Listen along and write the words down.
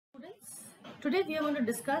Today we are going to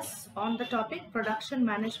discuss on the topic production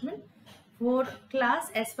management for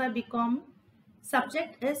class SY BCom.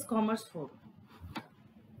 Subject is Commerce 4.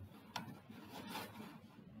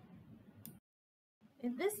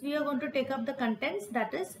 In this we are going to take up the contents,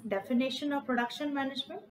 that is definition of production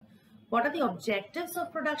management. What are the objectives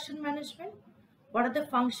of production management? What are the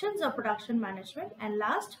functions of production management? And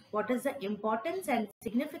last, what is the importance and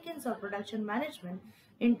significance of production management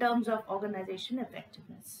in terms of organization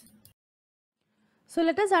effectiveness? So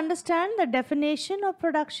let us understand the definition of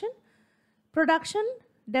production. Production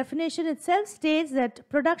definition itself states that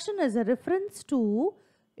production is a reference to,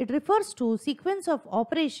 it refers to sequence of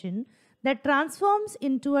operation that transforms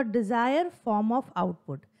into a desired form of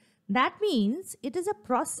output. That means it is a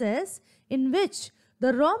process in which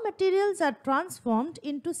the raw materials are transformed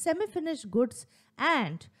into semi-finished goods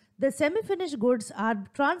and the semi-finished goods are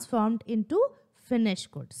transformed into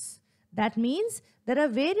finished goods. That means there are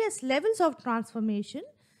various levels of transformation.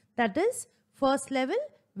 That is, first level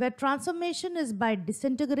where transformation is by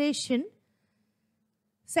disintegration.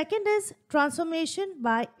 Second is transformation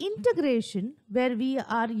by integration, where we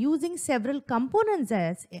are using several components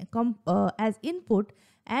as input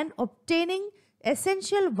and obtaining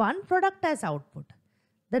essential one product as output.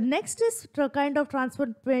 The next is kind of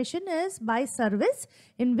transformation is by service,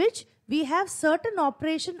 in which we have certain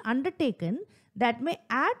operation undertaken that may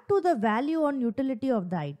add to the value and utility of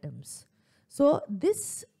the items. So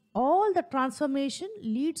this all the transformation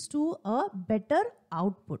leads to a better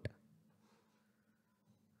output.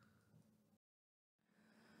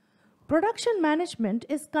 Production management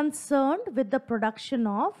is concerned with the production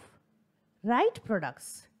of right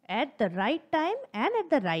products at the right time and at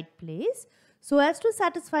the right place, so as to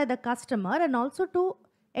satisfy the customer and also to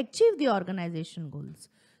achieve the organization goals.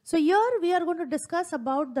 So here we are going to discuss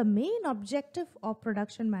about the main objective of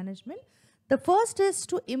production management. The first is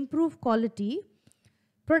to improve quality.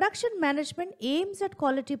 Production management aims at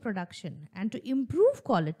quality production, and to improve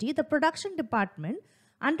quality, the production department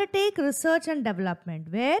undertake research and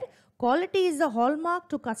development, where quality is the hallmark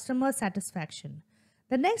to customer satisfaction.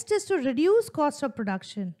 The next is to reduce cost of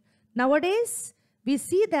production. Nowadays, we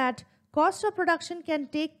see that cost of production can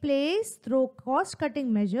take place through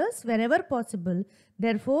cost-cutting measures wherever possible.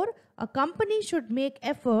 Therefore, a company should make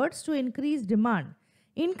efforts to increase demand.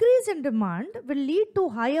 Increase in demand will lead to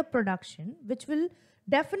higher production, which will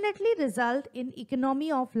definitely result in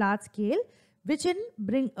economy of large scale, which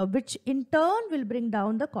in turn will bring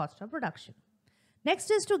down the cost of production. Next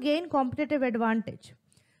is to gain competitive advantage.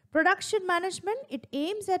 Production management, it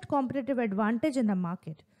aims at competitive advantage in the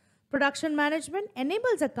market. Production management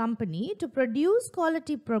enables a company to produce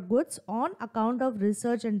quality goods on account of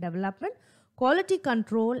research and development, quality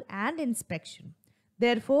control and inspection.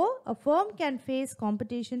 Therefore, a firm can face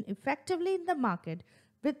competition effectively in the market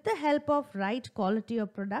with the help of right quality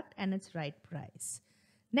of product and its right price.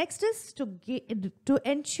 Next is to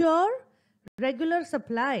ensure regular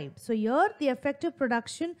supply. So here the effective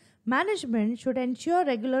production management should ensure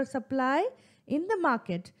regular supply in the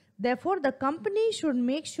market. Therefore, the company should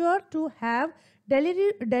make sure to have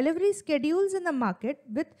delivery schedules in the market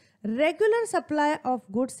with regular supply of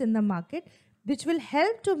goods in the market, which will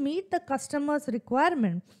help to meet the customer's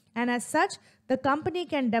requirement, and as such, the company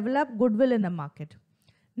can develop goodwill in the market.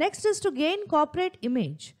 Next is to gain corporate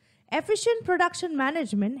image. Efficient production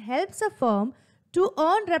management helps a firm to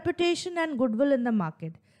earn reputation and goodwill in the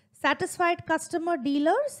market. Satisfied customer,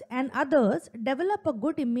 dealers and others develop a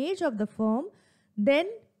good image of the firm, then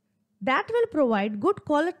that will provide good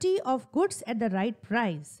quality of goods at the right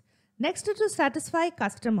price. Next is to satisfy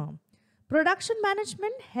customer. Production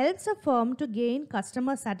management helps a firm to gain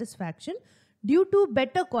customer satisfaction due to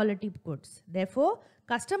better quality goods. Therefore,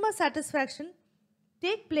 customer satisfaction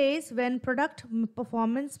take place when product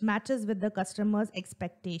performance matches with the customer's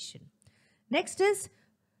expectation. Next is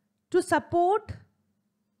to support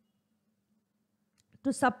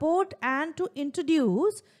and to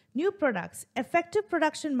introduce new products. Effective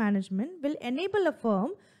production management will enable a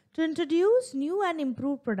firm to introduce new and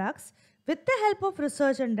improved products. With the help of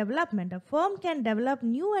research and development, a firm can develop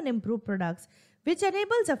new and improved products, which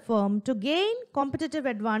enables a firm to gain competitive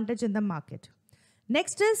advantage in the market.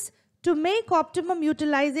 Next is to make optimum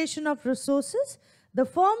utilization of resources. The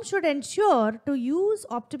firm should ensure to use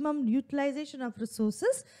optimum utilization of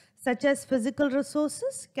resources such as physical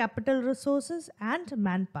resources, capital resources and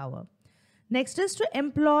manpower. Next is to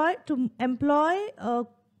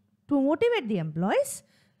motivate the employees.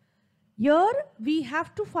 Here we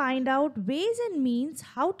have to find out ways and means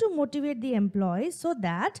how to motivate the employees so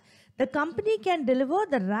that the company can deliver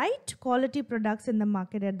the right quality products in the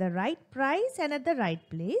market at the right price and at the right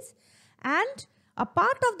place, and a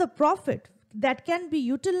part of the profit that can be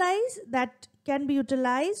utilized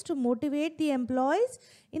to motivate the employees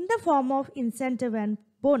in the form of incentive and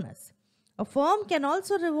bonus. A firm can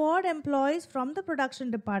also reward employees from the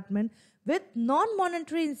production department with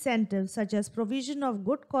non-monetary incentives such as provision of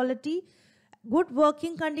good quality, good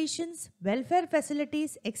working conditions, welfare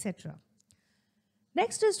facilities, etc.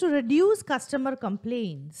 Next is to reduce customer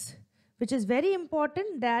complaints, which is very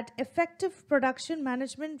important, that effective production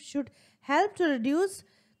management should help to reduce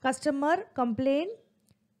customer complaint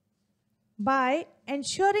by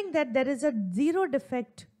ensuring that there is a zero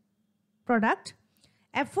defect product.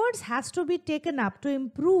 Efforts has to be taken up to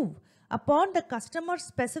improve upon the customer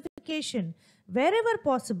specification wherever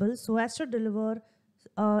possible so as to deliver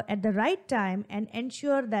at the right time and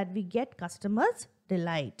ensure that we get customers'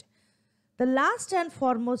 delight. The last and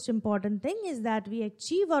foremost important thing is that we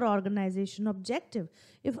achieve our organization objective.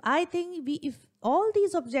 If all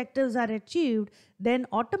these objectives are achieved, then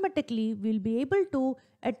automatically we'll be able to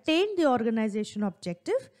attain the organization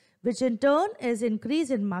objective, which in turn is increase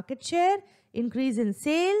in market share, increase in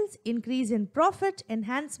sales, increase in profit,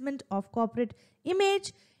 enhancement of corporate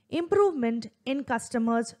image, improvement in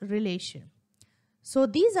customers' relation. So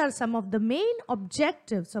these are some of the main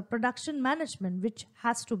objectives of production management which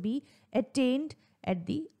has to be attained at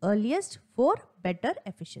the earliest for better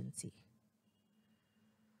efficiency.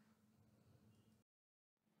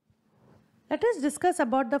 Let us discuss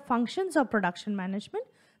about the functions of production management.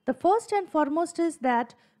 The first and foremost is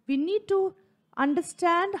that we need to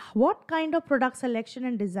understand what kind of product selection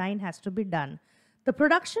and design has to be done. The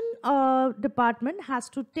production department has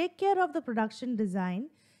to take care of the production design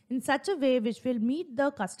in such a way which will meet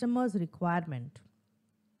the customer's requirement.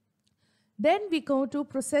 Then we go to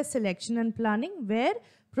process selection and planning, where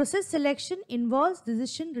process selection involves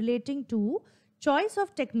decision relating to choice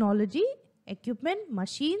of technology, equipment,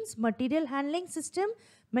 machines, material handling system,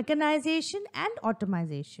 mechanization and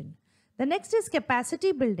automation. The next is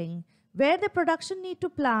capacity building, where the production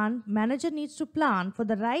manager needs to plan for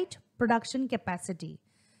the right production capacity.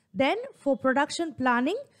 Then for production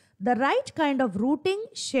planning, the right kind of routing,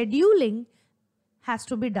 scheduling has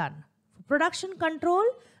to be done. For production control,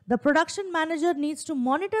 the production manager needs to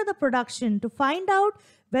monitor the production to find out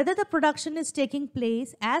whether the production is taking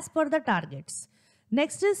place as per the targets.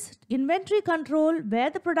 Next is inventory control,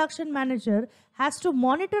 where the production manager has to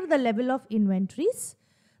monitor the level of inventories.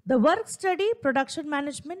 The work study, production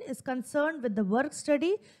management is concerned with the work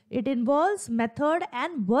study. It involves method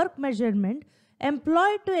and work measurement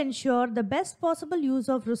employed to ensure the best possible use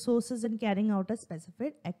of resources in carrying out a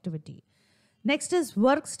specific activity. Next is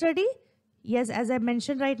work study. Yes, as I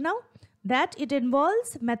mentioned right now, that it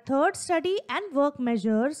involves method study and work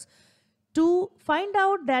measures to find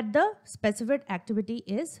out that the specific activity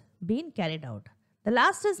is being carried out. The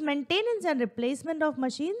last is maintenance and replacement of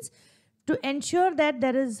machines. To ensure that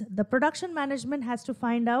the production management has to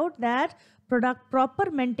find out that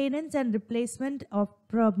proper maintenance and replacement of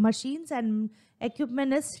machines and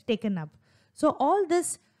equipment is taken up. So all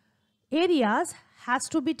these areas has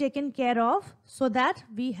to be taken care of so that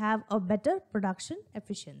we have a better production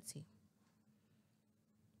efficiency.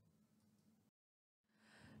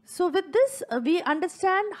 So with this, we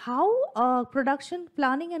understand how production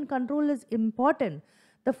planning and control is important.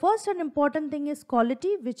 The first and important thing is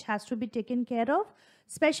quality, which has to be taken care of.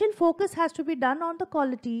 Special focus has to be done on the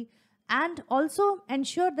quality, and also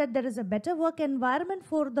ensure that there is a better work environment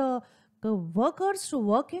for the workers to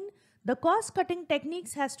work in. The cost cutting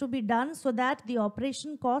techniques has to be done so that the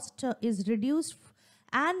operation cost is reduced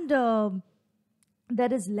and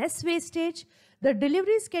there is less wastage. The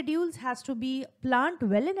delivery schedules has to be planned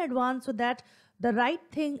well in advance so that at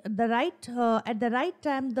the right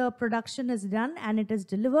time the production is done and it is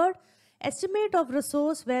delivered. Estimate of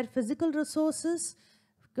resource, where physical resources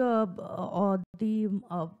or the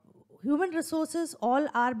human resources all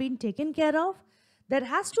are being taken care of. There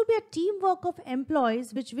has to be a teamwork of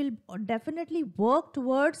employees which will definitely work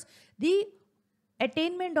towards the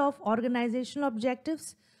attainment of organizational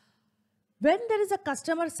objectives. When there is a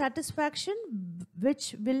customer satisfaction,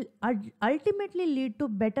 which will ultimately lead to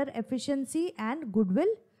better efficiency and goodwill.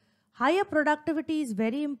 Higher productivity is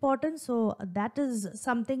very important, so that is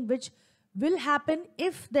something which will happen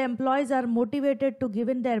if the employees are motivated to give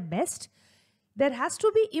in their best. There has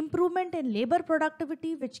to be improvement in labor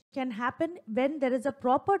productivity, which can happen when there is a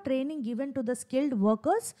proper training given to the skilled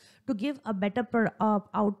workers to give a better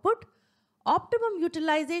output. Optimum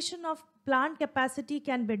utilization of plant capacity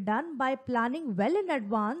can be done by planning well in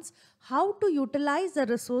advance how to utilize the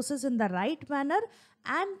resources in the right manner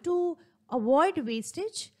and to avoid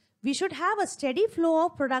wastage. We should have a steady flow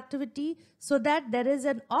of productivity so that there is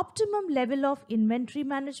an optimum level of inventory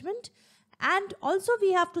management, And also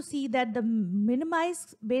we have to see that the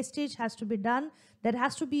minimized wastage has to be done. There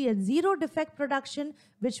has to be a zero defect production,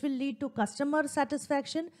 which will lead to customer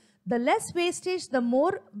satisfaction. The less wastage, the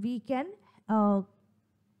more we can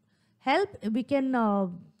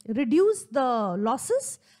reduce the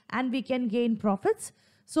losses and we can gain profits.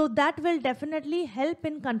 So that will definitely help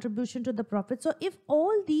in contribution to the profit. So if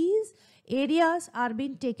all these areas are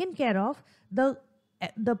being taken care of, the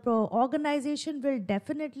organization will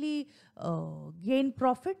definitely gain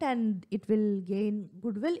profit and it will gain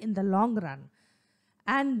goodwill in the long run.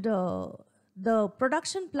 And the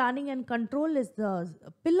production planning and control is the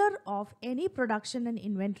pillar of any production and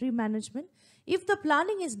inventory management. If the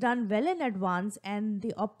planning is done well in advance, and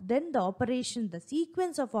then the operation, the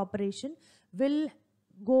sequence of operation will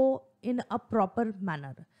go in a proper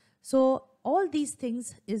manner. So all these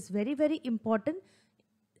things is very, very important.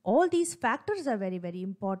 All these factors are very, very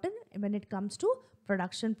important when it comes to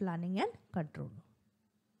production planning and control.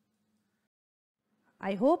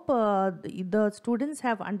 I hope the students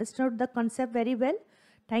have understood the concept very well.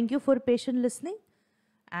 Thank you for patient listening,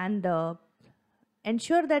 and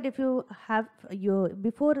ensure that if you have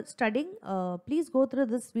before studying, please go through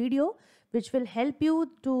this video, which will help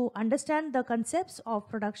you to understand the concepts of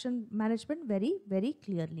production management very, very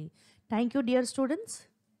clearly. Thank you, dear students.